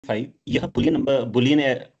5 यह Boolean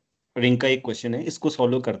ring का एक क्वेश्चन है, इसको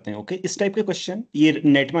सॉल्व करते हैं। ओके, इस टाइप के क्वेश्चन ये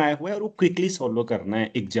नेट में आया हुआ है और वो क्विकली सॉल्व करना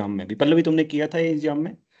है एग्जाम में भी। पल्लवी तुमने किया था ये एग्जाम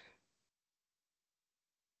में?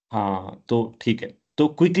 हाँ तो ठीक है, तो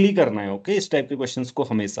क्विकली करना है। ओके, इस टाइप के क्वेश्चंस को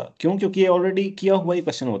हमेशा, क्यों? क्योंकि ये ऑलरेडी किया हुआ ही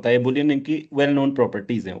क्वेश्चन होता है, बुलियन रिंग की वेल नोन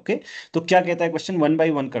प्रॉपर्टीज है। ओके, तो क्या कहता है क्वेश्चन, 1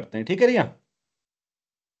 बाय 1 करते हैं, ठीक है रिया?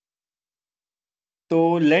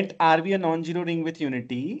 तो late R be a non zero ring with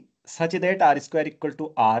unity such that r square equal to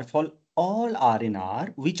r for all r in r,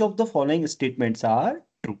 which of the following statements are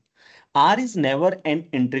true? r is never an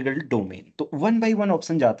integral domain। तो 1 bye 1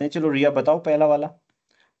 option जाते हैं। चलो रिया बताओ पहला वाला,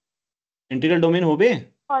 integral domain हो बे?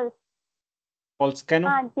 False. False canoe?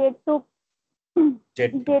 हाँ, Z2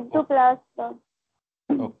 z2 plus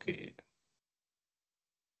okay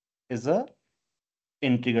is a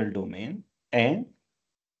integral domain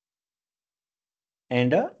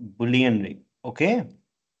and a Boolean ring। okay,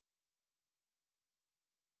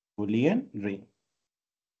 Boolean ring।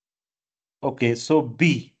 okay, so b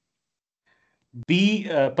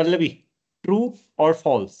Pallavi, true और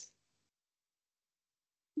फॉल्स?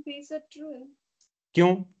 B से true है।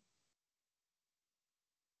 क्यों?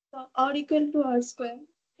 So r equal to r square.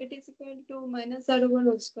 It is equal to minus r over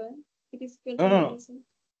whole square. It is equal No, to no, no. minus r.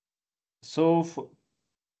 So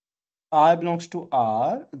r belongs to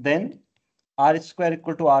r, then r square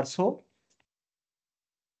equal to r.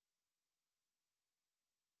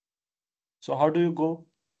 So how do you go?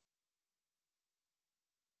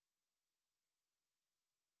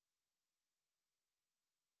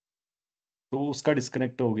 तो उसका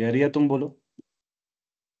disconnect हो गया। रिया तुम बोलो।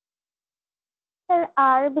 Sir,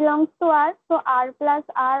 r belongs to r, so r plus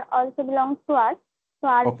r also belongs to r. So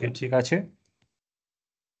r okay ठीक আছে।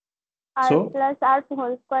 r So plus r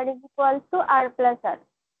whole square is equal to r plus r.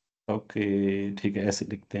 Okay ठीक है, ऐसे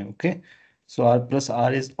लिखते हैं। Okay, so r plus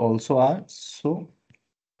r is also r, so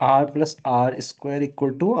r plus r square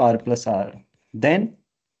equal to r plus r, then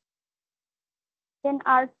Then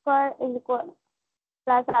r square is equal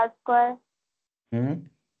plus r square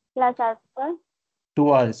plus r square.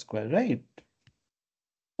 2r square, right?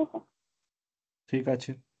 ठीक है। ठीक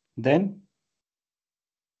আছে, then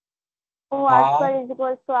So r r, square is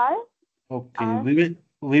equal to r. okay, r.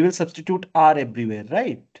 we will substitute r everywhere,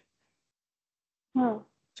 right?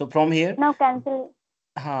 So from here, Now cancel.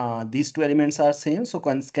 these two elements are same, so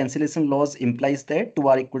cancellation laws implies that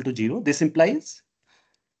 2r equal to 0. This implies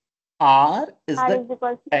r is r the is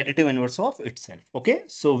equal to additive inverse of itself. Okay,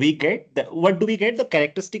 so we get the, what do we get? The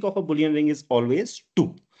characteristic of a Boolean ring is always 2.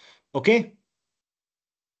 Okay,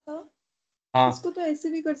 हाँ इसको तो ऐसे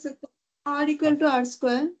भी कर सकते हैं, r equal to r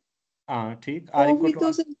square। हाँ ठीक, r वो भी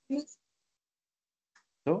equal to तो r,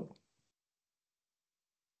 तो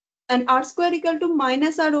and r square equal to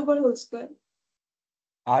minus r over whole square।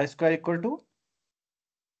 r square equal to,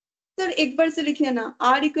 sir एक बार से लिखिए ना,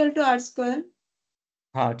 r equal to r square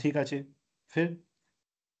हाँ ठीक আছে, फिर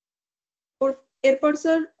और एरपर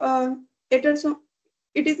sir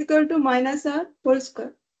it is equal to minus r whole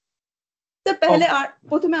square। Sir पहले r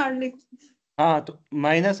प्रथमे r लिख। हाँ तो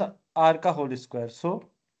माइनस r का whole square,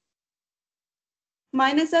 so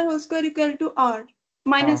minus r whole square equal to r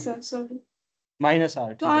minus r, sorry, minus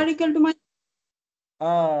r, तो ठीक r है। equal to minus।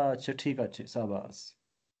 अच्छा ठीक আছে, शाबाश,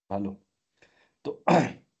 ভালো। तो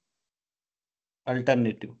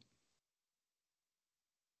alternative,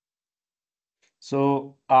 so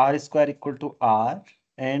r square equal to r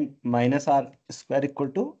and minus r square equal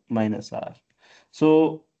to minus r, so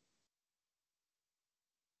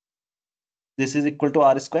this is equal to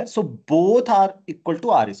r square, so both are equal to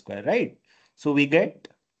r square, right? So we get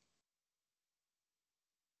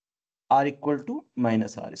r equal to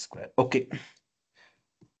minus r square। okay,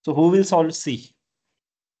 so who will solve c?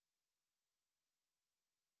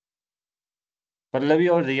 Pallavi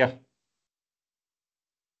और रिया?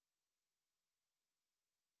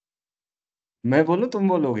 मैं बोलूं तुम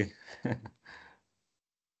बोलोगे?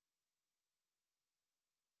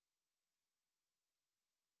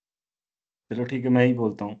 चलो ठीक है, मैं ही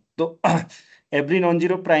बोलता हूं। तो every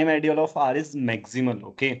non-zero prime ideal of r is maximal।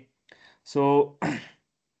 okay, so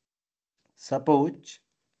suppose,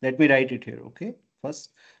 let me write it here। okay,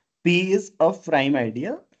 first, p is a prime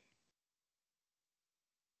ideal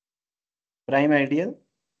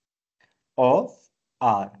of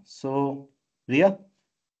r। so रिया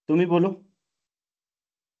तुम ही बोलो।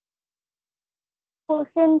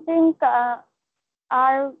 quotient ring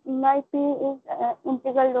r by p is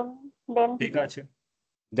integral domain. Then ठीक है,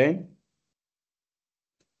 then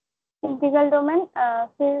integral domain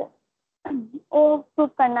फिर वो prove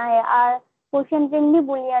करना है। r quotient ring भी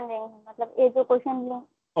Boolean ring है, मतलब ये जो क्वोशिएंट रिंग है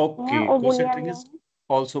okay, वो quotient Boolean ring ring is है।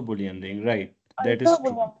 also Boolean ring, right? That Also is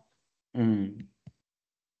true. Boolean.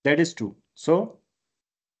 That is true. So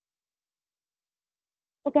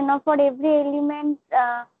Okay, now for every element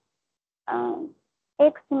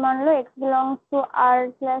x, मान लो x belongs to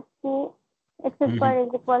R plus P, x square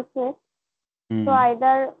is equal to x. तो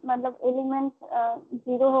either मतलब element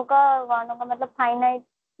 0 होगा 1 होगा, मतलब finite,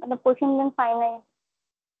 मतलब question में finite.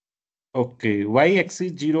 okay, why x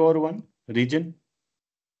is 0 or 1? Reason?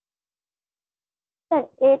 Sir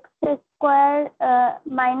x square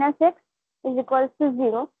minus x is equal to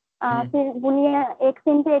 0. फिर बोलिए x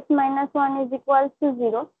into x minus 1 is equal to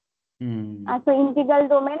 0. So integral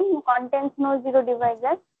domain contains no zero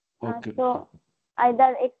divisor. Okay. So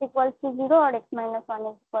either x equals to 0 or x minus 1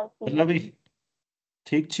 is equal to 0. मतलब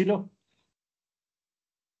ठीक छिलो.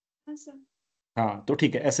 हाँ sir. हाँ तो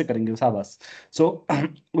ठीक है, ऐसे करेंगे शाबाश. So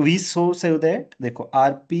we so say that देखो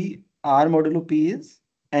R P R modulo P is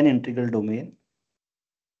an integral domain.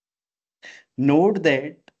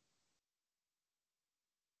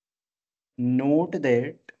 Note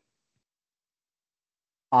that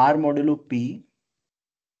R modulo P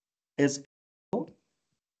is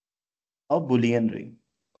a Boolean ring.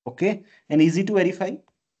 Okay, and easy to verify,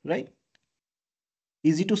 right?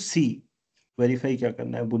 Easy to see. Verify क्या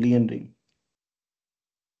करना है? Boolean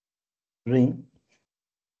ring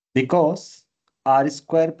because R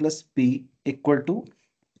square plus P equal to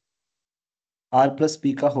R plus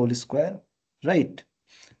P का whole square, right?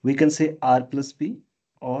 We can say R plus P,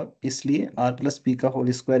 और इसलिए R plus P का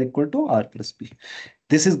whole square equal to R plus P.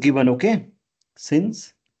 This is given, okay?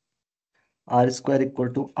 Since R square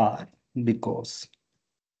equal to R because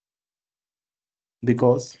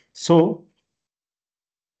so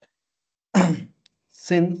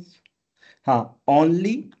since हाँ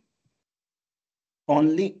only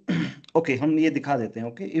okay, हम ये दिखा देते हैं.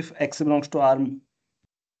 Okay, if x belongs to R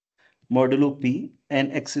modulo P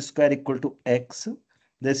and x square equal to x,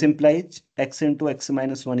 this implies x into x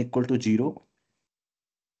minus 1 equal to 0,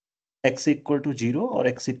 x equal to 0 or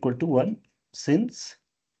x equal to 1 since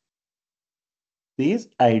this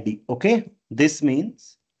id. Okay, this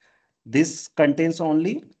means this contains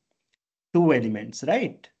only two elements,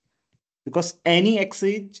 right? Because any x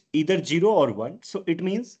is either 0 or 1, so it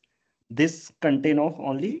means this contain of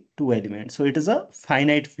only two elements, so it is a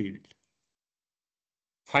finite field,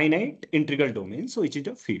 finite integral domain, so which is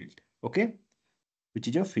a field. Okay, which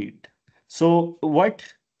is a field. So what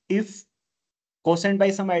if quotient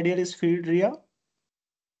by some ideal is field, Ria?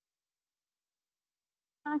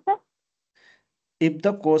 Sir? If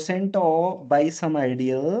the quotient of by some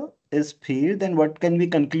ideal is field, then what can we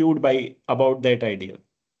conclude by about that ideal?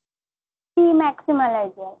 P maximal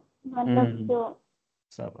ideal, मतलब जो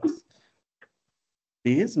Sabas.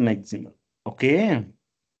 P is maximal. Okay,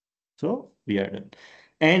 so we are done.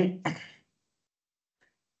 And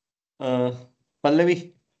Pallavi,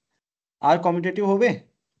 are competitive होगे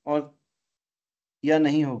और या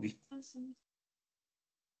नहीं होगी? हाँ sir.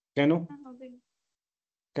 केनो हाँ हो गई.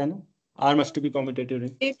 केनो are must be commutative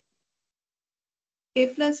ring. A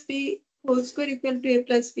plus B whole square equal to A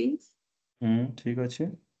plus B. ठीक अच्छे.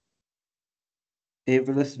 A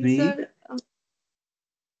plus B, sir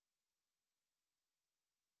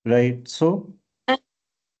right? So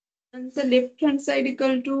and the left hand side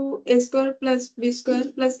equal to A square plus B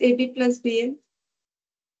square plus AB plus BA.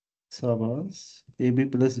 sabas AB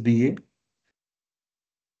plus BA.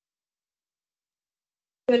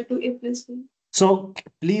 Equal to A plus B. So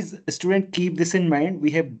please student keep this in mind.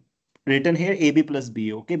 We have written here AB plus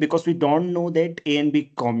BA, okay? Because we don't know that A and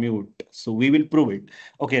B commute, so we will prove it.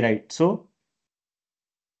 Okay, right? So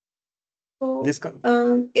So this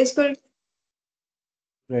A square.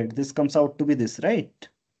 right, this comes out to be this, right?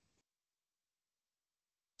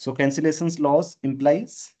 So cancellations loss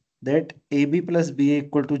implies that AB plus BA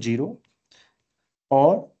equal to 0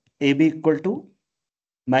 or AB equal to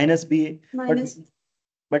minus BA. Minus.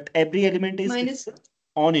 But every element is Minus.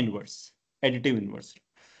 on inverse, additive inverse.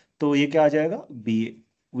 तो ये क्या आ जाएगा? BA.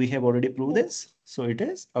 We have already proved this, so it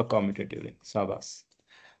is a commutative ring. शाबाश.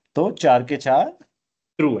 तो 4 के 4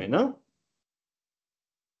 true है ना?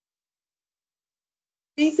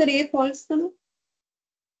 नहीं सर, ये फॉल्स था ना.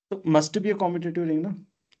 तो must be a commutative ring ना.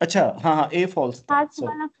 अच्छा हाँ हाँ, ए फॉल्स था. फर्स्ट सो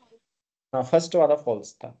वाला हाँ, फर्स्ट वाला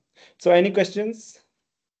फॉल्स था. सो एनी क्वेश्चंस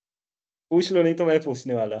पूछ लो, नहीं तो मैं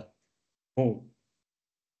पूछने वाला हूँ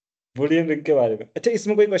बूलियन रिंग के बारे में. अच्छा,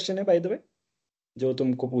 इसमें कोई क्वेश्चन है बाय द वे जो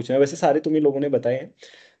तुमको पूछना है? वैसे सारे तुम ही लोगों ने बताए हैं.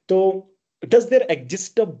 तो does their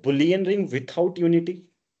exist a Boolean ring without unity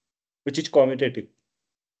which is commutative?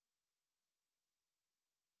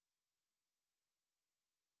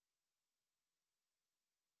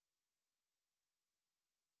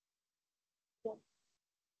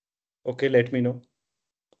 Okay, let me know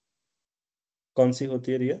कौन सी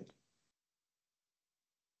होती है रिया।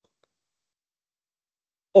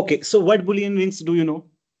 Okay, so what Boolean rings do you know?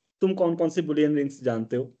 तुम कौन कौन सी बुलियन रिंग्स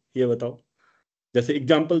जानते हो, ये बताओ। जैसे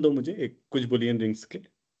एग्जांपल दो मुझे एक कुछ बुलियन रिंग्स के।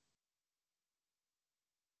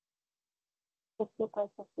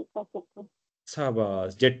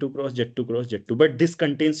 शाबाश, Z to cross Z to cross Z to, but this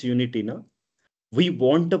contains unity ना। We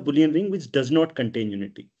want a Boolean ring which does not contain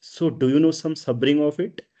unity. So do you know some subring of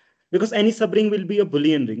it? Because any subring will be a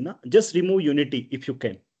Boolean ring. Na? Just remove unity if you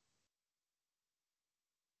can.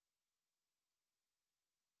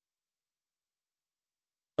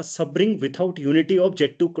 A subring without unity of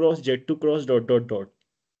Z2 cross dot dot dot.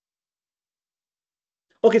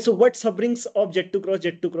 Okay, so what subrings of Z2 cross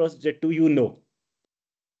Z2 cross Z2 you know?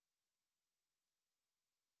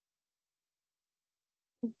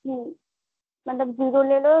 जी, मतलब 0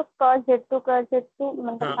 ले लो, cos Z2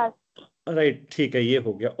 मतलब हाँ, right, ठीक है, ये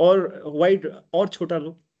हो गया। और वाइड और छोटा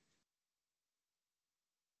लो।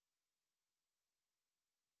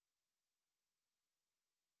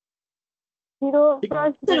 0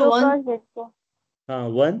 cross sir 0 one cross Z2। हाँ,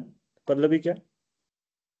 वन मतलब क्या?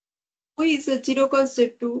 वही sir 0 cos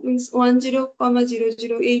Z2 means 1 0 comma 0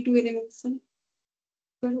 0 A2 elements हैं।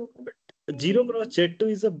 Zero cross Z2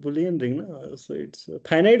 is a Boolean ring, na? So it's a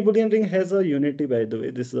finite Boolean ring has a unity, by the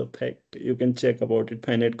way. This is a fact. You can check about it.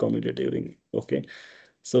 Finite commutative ring. Okay.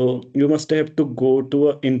 So you must have to go to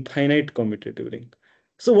a infinite commutative ring.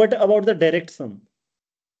 So what about the direct sum?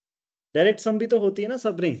 Direct sum भी तो होती है ना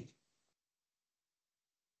सब ring.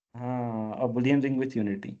 हाँ, a Boolean ring with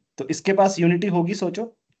unity। तो इसके पास unity होगी,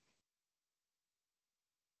 सोचो।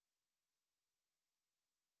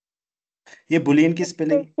 ये बुलियन की तो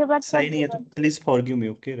स्पेलिंग इसके बाद सही नहीं है तो please forgive me,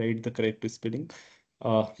 okay, right the correct spelling.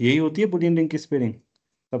 यही होती है बुलियन रिंग की स्पेलिंग।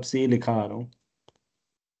 सबसे ये लिखा आ रहा हूँ।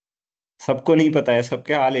 सबको नहीं पता है,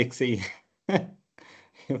 सबके हाल एक से ही है।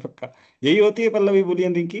 ये पक्का यही होती है पल्लवी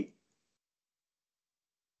बुलियन रिंग की।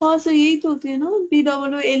 हाँ सर यही तो होती है ना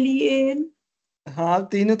BWLEAN। हाँ,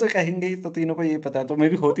 तीनों तो कहेंगे ही, तो तीनों को ये पता है, तो मैं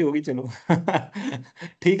भी होती होगी, चलो।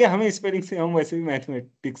 ठीक है, हमें स्पेलिंग से, हम वैसे भी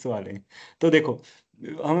मैथमेटिक्स वाले हैं। तो देखो,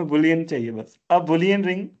 हमें बुलियन चाहिए बस। अब बुलियन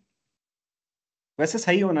रिंग वैसे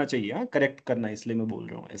सही होना चाहिए, हाँ, करेक्ट करना है, इसलिए मैं बोल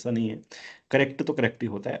रहा हूँ, ऐसा नहीं है। करेक्ट तो करेक्ट ही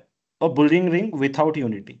होता है। और Boolean ring without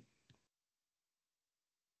unity.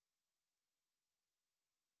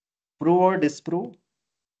 Prove और डिस्प्रूव।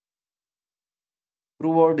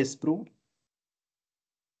 प्रूव और डिस्प्रूव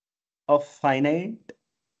ऑफ फाइनाइट।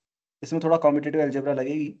 इसमें थोड़ा कॉम्पिटिटिव अलजेब्रा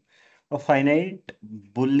लगेगी। और finite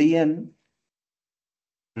Boolean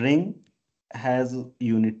ring has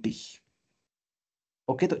unity.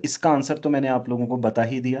 Okay, तो इसका आंसर तो मैंने आप लोगों को बता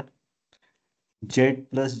ही दिया। Z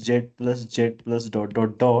plus Z plus Z plus dot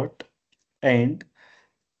dot dot. And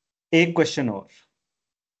एक क्वेश्चन और,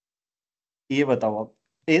 ये बताओ आप,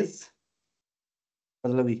 इज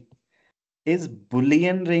मतलब is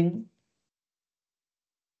Boolean ring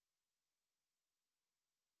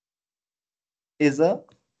is a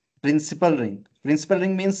principal ring. Principal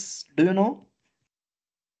ring means, do you know?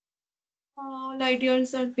 All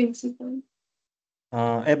ideals are principal।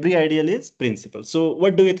 Every ideal is principal. So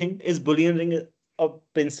what do you think? Is Boolean ring a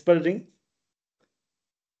principal ring?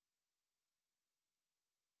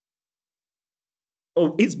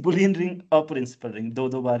 Oh, is Boolean ring a principal ring? दो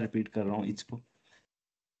दो बार repeat कर रहा हूँ इसको,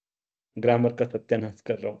 grammar का सत्यानाश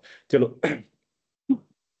कर रहा हूँ। चलो।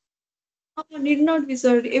 Need not be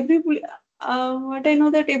sir what I know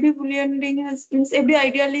that every Boolean ring has means every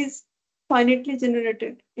ideal is finitely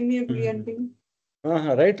generated in a Boolean ring हाँ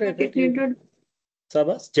हाँ, right right but right, it you need not।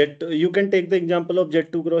 शाबाश। Jet, you can take the example of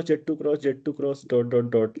jet to cross jet to cross jet to cross dot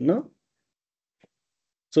dot dot ना।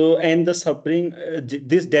 So and the subring,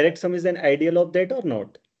 this direct sum is an ideal of that or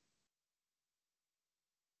not?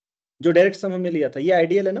 जो direct sum हमने लिया था, ये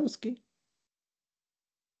ideal है ना उसकी?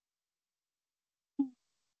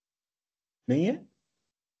 नहीं है?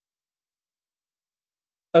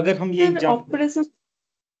 अगर हम सर ऑपरेशन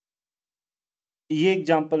ये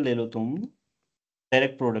एग्जांपल ले लो तुम,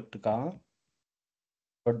 डायरेक्ट प्रोडक्ट का,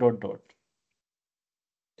 डॉट डॉट डॉट,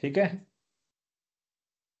 ठीक है।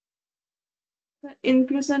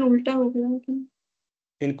 इंक्लूजन उल्टा हो गया लेकिन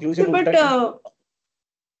इंक्लूजन उल्टा बट क्यों?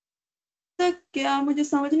 सर क्या मुझे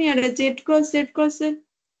समझ नहीं आ रहा जेड क्रॉस से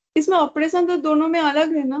इसमें ऑपरेशन तो दोनों में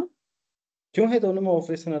अलग है ना। क्यों है दोनों में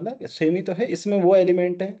ऑपरेशन अलग? सेम ही तो है, इसमें वो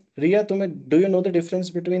एलिमेंट है। रिया, तुम्हें do you know the difference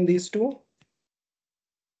between these two?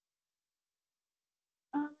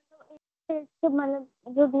 मतलब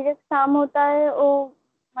जो डायरेक्ट सम होता है वो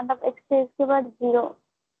मतलब x से इसके बाद 0।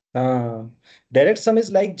 हाँ, direct sum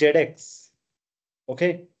is like Z x,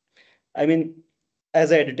 okay. I mean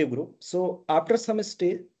as an additive group. So after some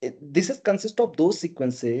stage, this is consist of those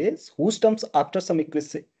sequences whose terms after some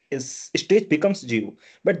stage becomes 0.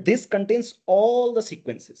 But this contains all the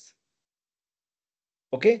sequences.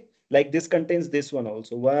 Okay, like this contains this one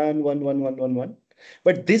also, 1 1 1 1 1 1.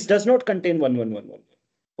 But this does not contain 1 1 1 1.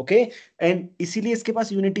 Okay, and इसीलिए इसके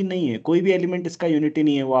पास unity नहीं है, कोई भी element इसका unity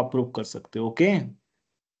नहीं है, वो आप प्रूव कर सकते हो. ओके,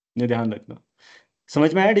 ये ध्यान रखना.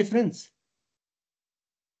 समझ में आया डिफरेंस?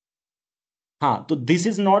 हाँ, तो this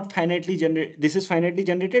is not finitely generate, this is finitely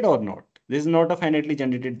generated और not, this is not a finitely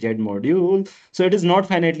generated Z module, so it is not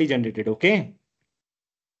finitely generated. Okay,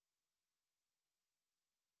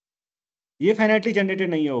 ये फाइनाइटली जनरेटेड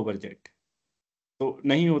नहीं है ओवर जेड, तो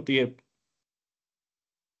नहीं होती है,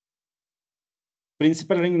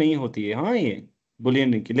 प्रिंसिपल रिंग नहीं होती है. हाँ, ये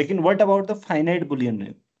बुलियन रिंग की. लेकिन what about the finite Boolean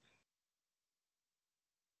ring?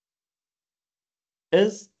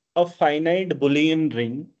 Is a finite Boolean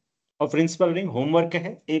ring और प्रिंसिपल रिंग. होमवर्क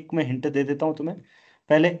है, एक मैं हिंट दे देता हूं तुम्हें.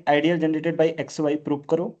 पहले ideal generated by x Y prove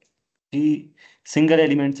करो कि सिंगल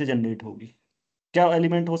एलिमेंट से जनरेट होगी. क्या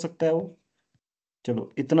एलिमेंट हो सकता है वो?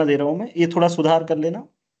 चलो इतना दे रहा हूं मैं, ये थोड़ा सुधार कर लेना.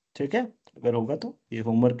 ठीक है, अगर होगा तो ये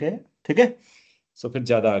होमवर्क है. ठीक है, सो फिर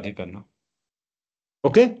ज्यादा आगे करना.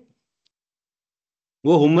 ओके,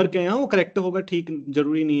 वो होमवर्क है यहाँ, वो करेक्ट होगा ठीक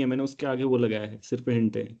जरूरी नहीं है, मैंने उसके आगे वो लगाया है, सिर्फ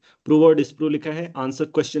हिंट है. प्रूव और डिस्प्रूव लिखा है, आंसर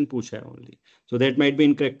क्वेश्चन पूछा है only, so that might be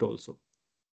incorrect also.